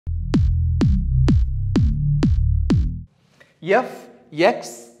f x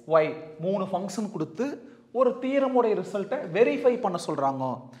y மூணு function கொடுத்து ஒரு தியரம் உடைய ரிசல்ட்டை வெரிஃபை பண்ண சொல்றாங்க.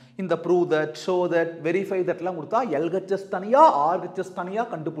 இந்த prove that, show that, verify thatலாம் கொடுத்தா LHS தனியா RHS தனியா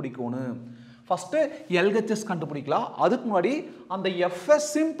கண்டுபிடிக்கணும். ஃபர்ஸ்ட் LHS கண்டுபிடிக்கலாம். அதுக்கு முன்னாடி அந்த f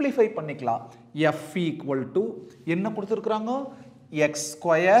சிம்பிளிஃபை பண்ணிக்கலாம். f equal to என்ன கொடுத்திருக்காங்க? x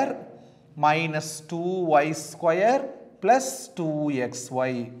square minus 2y square plus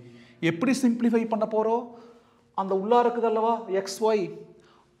 2xy. எப்படி சிம்பிளிஃபை பண்ண போறோம்? அந்த உள்ள இருக்குதல்லவா xy,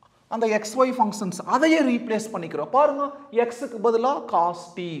 அந்த xy ஃபங்க்ஷன்ஸ் அதையே ரீப்ளேஸ் பண்ணிக்கிறோம். பாருங்க, x க்கு பதிலா cos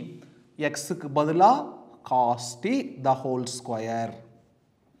t, x க்கு பதிலா cos t the whole square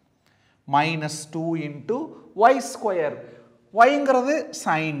minus 2 into y square, yங்கிறது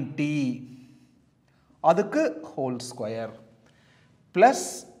sin t அதுக்கு whole square plus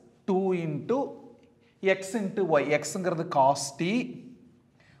 2 into x into y, xங்கிறது cos t,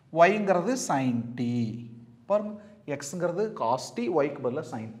 yங்கிறது sin t. பாருங்க, xங்கிறது cos t, yக்கு பதிலா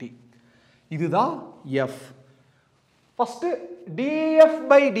sin t. இதுதான் f. First df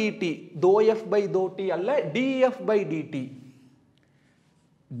by dt, dou f by dou t அல்ல, df by dt,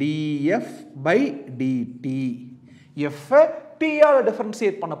 df by dt. f t ஆல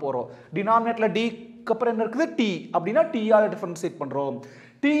differentiate பண்ண போறோம். டினாமினேட்டர்ல d க்கு அப்புறம் என்ன இருக்குது? t. அப்படினா t ஆல டிஃபரன்ஷியேட் பண்றோம்.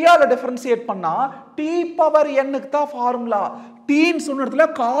 t ஆல டிஃபரன்ஷியேட் பண்ணா t பவர் n க்கு தான் ஃபார்முலா. t ன்னு சொன்ன இடத்துல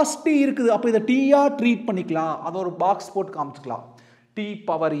cos t இருக்குது. அப்ப இத t ஆ ட்ரீட் பண்ணிக்கலாம். அத ஒரு பாக்ஸ் போட்டு காமிச்சுக்கலாம். t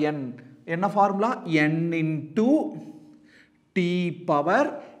பவர் n என்ன formula? n into t power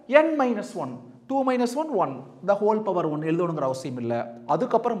n minus 1, 2 minus 1 1, the whole power 1 எழுதணும்ங்கற அவசியம் இல்ல.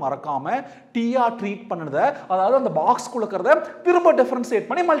 அதுக்கு அப்புறம் மறக்காம t ஆ ட்ரீட் பண்ணத, அதாவது அந்த பாக்ஸ் குள்ள இருக்கறத திரும்ப டிஃபரன்ஷியேட்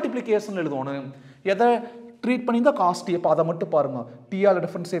பண்ணி மல்டிப்ளிகேஷன் எழுதணும். எதை ட்ரீட் பண்ணிந்தா cos t. அப்ப அத மட்டும் பாருங்க. t ஆல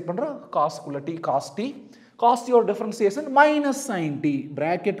டிஃபரன்ஷியேட் பண்ற cos குள்ள t, cos t, cos t ஓட differentiation minus sin t,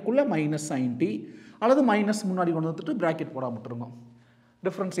 bracket குள்ள minus sin t, அல்லது மைனஸ் முன்னாடி கொண்டு வந்துட்டு பிராக்கெட் போடாம விட்டுருங்க.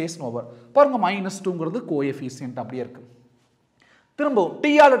 Differentiation over. பாருங்க, -2ங்கிறது கோஎஃபிஷியன்ட் அப்படியே இருக்கு. திரும்பவும்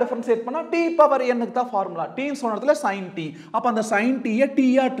t ஆல டிஃபரன்ஷியேட் பண்ணா t பவர் n க்கு தான் ஃபார்முலா. t ன்னு சொன்ன இடத்துல sin t. அப்ப அந்த sin t ய t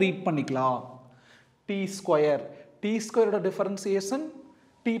ஆ ட்ரீட் பண்ணிக்கலாம். t ஸ்கொயர், t ஸ்கொயரோட டிஃபரன்ஷியேஷன்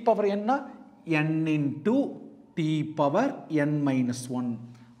t பவர் n னா n into t power n minus 1.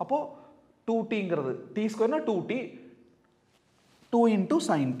 அப்போ 2tங்கிறது t ஸ்கொயர்னா 2t, 2 into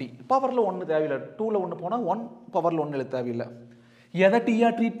sin t. பவர்ல 1 தேவையில்லை. 2ல 1 போனா 1, பவர்ல 1 எழுத தேவையில்லை. எதை t ஆ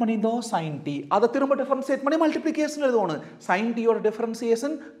ட்ரீட் பண்ணிந்தோ? sin t. அதை திரும்ப டிஃபரன்ஷியேட் பண்ணி மல்டிப்ளிகேஷன் எழுதணும். sin t ஓட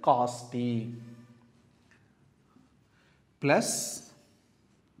differentiation cos t plus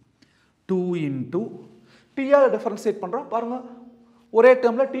 2 into t ஆல டிஃபரன்ஷியேட் பண்றோம். பாருங்க, ஒரே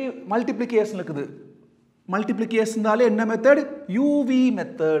டேர்ம்ல t மல்டிப்ளிகேஷன் இருக்குது. மல்டிப்ளிகேஷன்னாலே என்ன மெத்தட்? uv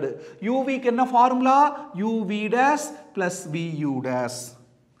method. uv க்கு என்ன formula? uv dash plus vu dash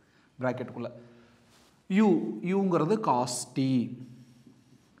bracket குள்ள uங்கிறது cos t.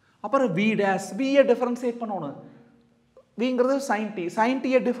 அப்புறம் v dash, v ய டிஃபரன்ஷியேட் பண்ணனும். vங்கிறது sin t, sin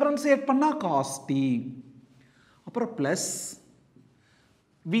t ய டிஃபரன்ஷியேட் பண்ணா cos t. அப்புறம் plus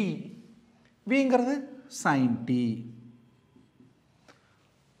v, vங்கிறது sin t.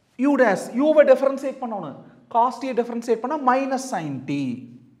 u dash, u வை differentiate பண்ணனும். cos t ய டிஃபரன்ஷியேட் பண்ணா minus sin t.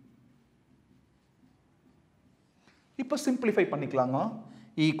 இப்போ சிம்பிளிஃபை பண்ணிக்கலாங்க.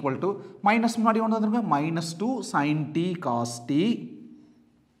 equal to minus முன்னாடி கொண்டு வந்துருங்க. -2 sin t cos t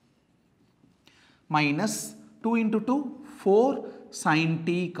minus 2 into 2 4 sin t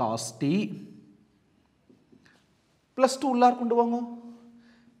cos t plus 2 உள்ளார் கொண்டு வாங்க.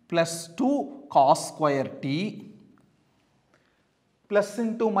 plus 2 cos square t plus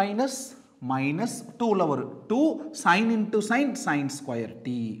into minus minus 2 ல வரும் 2 sin into sin sin square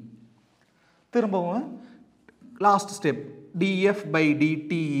t. திரும்பவும் last step df by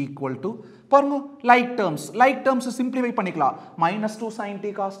dt equal to, பாருங்க, like terms simplify பண்ணிக்கலாம். -2 sin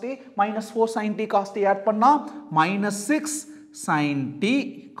t cos t minus 4 sin t cos t add பண்ணா -6 sin t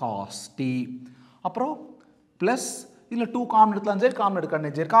cos t. அப்புறம் plus இதுல 2 common எடுக்கலாம். சரி, common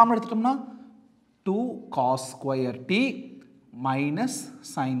எடுக்கணும். சரி, காமன் எடுத்துட்டோம்னா 2 cos square t minus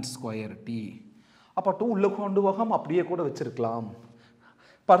sin square t. அப்ப 2 உள்ள கொண்டு போகாம அப்படியே கூட வச்சிருக்கலாம்.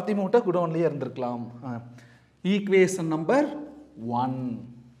 பருத்தி மூட்டை குடோன்லயே இருந்திருக்கலாம். Equation number 1.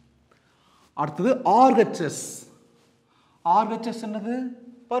 அடுத்தது RHS. RHS என்னது?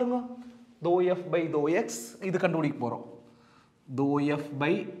 பாருங்க, dou f by dou x இது கண்டுபிடிக்க போறோம். dou f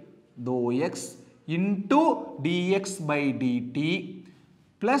by dou x into dx by dt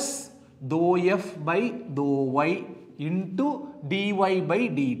plus dou f by dou y into dy by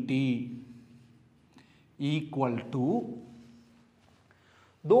dt equal to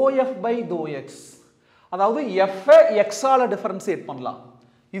dou f by dou x. அதாவது f x ஆல differentiate பண்ணலாம்.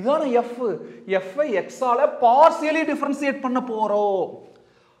 இதுதான f. f ஐ x ஆல partially differentiate பண்ண போறோம்.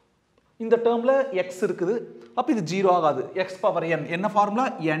 இந்த டேர்ம்ல x இருக்குது. அப்ப இது 0 ஆகாது. x பவர் n என்ன formula?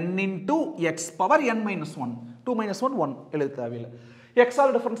 n into x power n minus 1. 2 minus 1 1 எழுத தேவையில்லை. x ஆல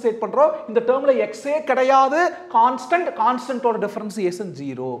டிஃபரன்ஷியேட் பண்றோம். இந்த டேர்ம்ல x ஏ கிடையாது. கான்ஸ்டன்ட்டோட டிஃபரன்ஷியேஷன்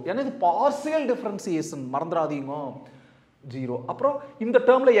 0. ஏன்னா இது பார்ஷியல் டிஃபரன்ஷியேஷன் மறந்துடாதீங்க. 0. அப்புறம் இந்த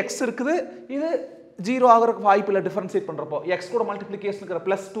டேர்ம்ல x இருக்குது. இது 0 ஆகிறதுக்கு வாய்ப்பு இல்லை டிஃபரன்ஷியேட் பண்றப்போ. x கூட மல்டிப்ளிகேஷன் இருக்கிற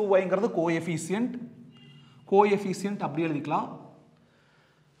 +2yங்கிறது கோஎஃபிஷியன்ட் அப்படி எழுதிக்கலாம்.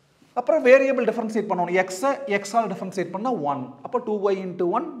 அப்புறம் வேரியபிள் டிஃபரன்ஷியேட் பண்ணணும். x ஆல் டிஃபரன்ஷியேட் பண்ணா 1. அப்ப 2y into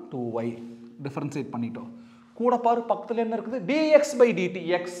 1 2y டிஃபரன்ஷியேட் பண்ணிட்டோம். கூட பாரு பக்கத்துல என்ன இருக்குது? dx by dt.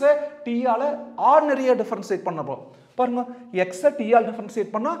 x t ஆல ஆர்டினரியா டிஃபரன்ஷியேட் பண்ணறோம். பாருங்க x t ஆல்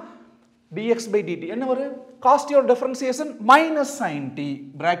டிஃபரன்ஷியேட் பண்ணா dx by dt என்ன வரும்? cos t ஓட டிஃபரன்ஷியேஷன் -sin t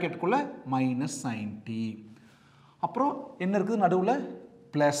பிராக்கெட் குள்ள -sin t. அப்புறம் என்ன இருக்குது நடுவுல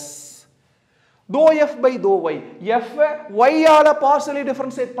plus dou f by dou y. f y ஆல பார்ஷியலி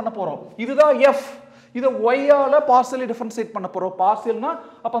டிஃபரன்ஷியேட் பண்ண போறோம். இதுதான் f. இத y ஆல பார்ஷியலி டிஃபரன்ஷியேட் பண்ண போறோம். பார்ஷியல்னா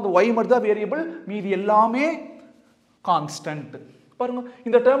அப்ப அந்த y மட்டும் தான் வேரியபிள், மீதி எல்லாமே கான்ஸ்டன்ட். பாருங்க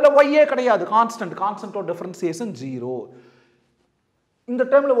இந்த டேர்ம்ல y ஏ கிடையாது. கான்ஸ்டன்ட்டோட டிஃபரன்ஷியேஷன் 0. இந்த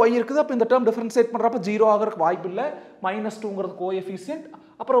டேர்ம்ல y இருக்குது. அப்ப இந்த டேர்ம் டிஃபரன்ஷியேட் பண்றப்ப 0 ஆகிறதுக்கு வாய்ப்பு இல்லை. -2ங்கிறது கோஎஃபிஷியன்ட்.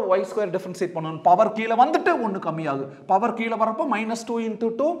 அப்புறம் y² டிஃபரன்ஷியேட் பண்ணனும். பவர் கீழ வந்துட்டு 1 கம்மியாகும். பவர் கீழ வரப்ப -2 into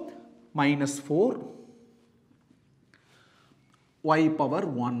 2 -4 y பவர்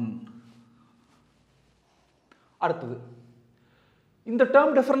 1. அடுத்தது இந்த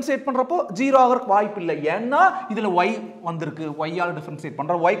டேர்ம் டிஃபரன்ஷியேட் பண்றப்போ 0 ஆகிறதுக்கு வாய்ப்பு இல்லை. ஏன்னா இதுல y வந்திருக்கு. y ஆல டிஃபரன்ஷியேட்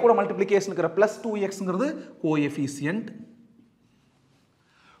பண்றோம். y கூட மல்டிப்ளிகேஷன் இருக்கிற +2xங்கிறது கோஎஃபிஷியன்ட்.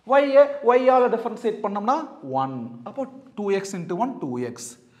 y ஆல டிஃபரன்ஷியேட் பண்ணோம்னா 1. அப்போ 2x into 1 2x.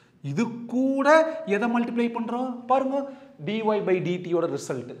 இது கூட எதை மல்டிப்ளை பண்றோம்? பாருங்க dy by dt ஓட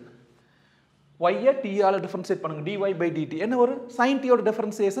ரிசல்ட். y t ஆல டிஃபரன்ஷியேட் பண்ணுங்க. dy by dt என்ன வரும்? sin t ஓட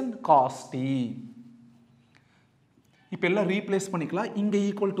டிஃபரன்ஷியேஷன் cos t. இப்போ எல்லாம் ரீப்ளேஸ் பண்ணிக்கலாம். இங்க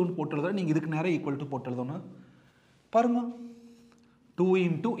ஈக்குவல் டு போட்டு எழுதுறேன். நீங்க இதுக்கு நேரா ஈக்குவல் டு போட்டு எழுதணும். பாருங்க 2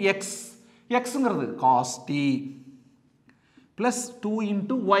 into x. xங்கிறது cos t plus 2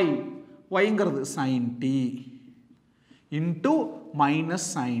 into y. yங்கிறது sin t into minus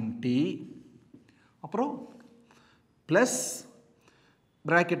sin t. அப்புறம் plus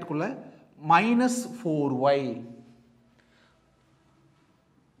bracket குள்ள minus 4y.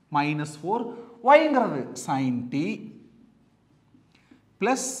 minus 4yங்கிறது sin t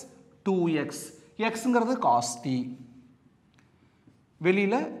plus 2x. xங்கிறது cos t.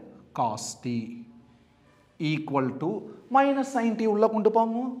 வெளியில cos t equal to minus sin t உள்ள கொண்டு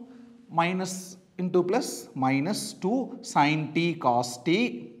போங்க. minus into plus minus 2 sin t cos t.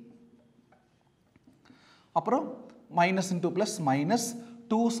 அப்புறம் minus into plus minus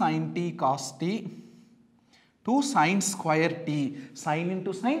 2 sin t cos t. 2 sin square t. sin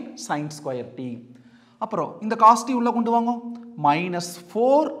into sin, sin square t. அப்புறம் இந்த cos t உள்ள கொண்டு வாங்க. minus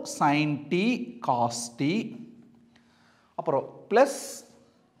 4 sin t cos t. அப்புறம் plus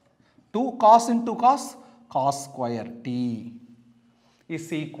 2 cos into cos, cos square t is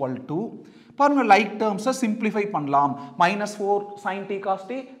equal to, பாருங்க like டேர்ம்ஸை simplify பண்ணலாம். minus 4 sin t cos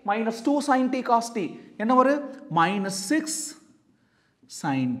t minus 2 sin t cos t என்ன வரும்? minus 6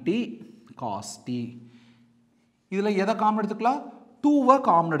 sin t cos t. இதில் எதை common எடுத்துக்கலாம்? 2வை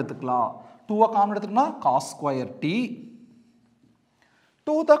common எடுத்துக்கலாம். 2வை common எடுத்துக்கனா cos square t.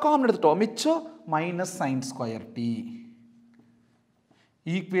 2 தான் common எடுத்துட்டோம். மிச்சம் minus sin square t.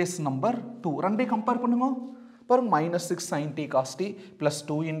 Equation number 2. ரெண்டே கம்பேர் பண்ணுங்க. பாருங்க minus 6 sin t cos t plus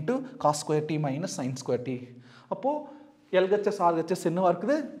 2 into cos square t minus sin square t. அப்போ LHS RHS என்னவா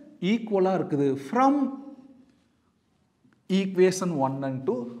இருக்குது? ஈக்குவலா இருக்குது. From equation 1 and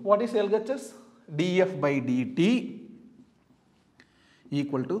 2, what is LHS? df by dt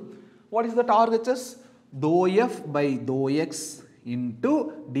equal to, what is that RHS? dou f by dou x into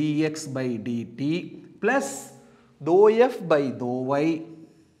dx by dt plus dou f by dou y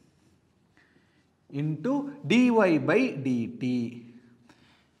into dy by dt.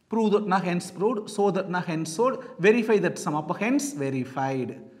 Prove that na hence proved, so that na hence showed, verify that sum, அப்ப hence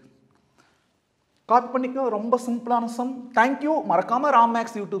verified. Copy பண்ணிக்க. ரொம்ப சிம்பிளான some. Thank you. மறக்காம Ram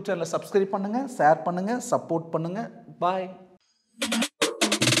maths YouTube சேனலை subscribe பண்ணுங்க, share பண்ணுங்க, support பண்ணுங்க. பாய்.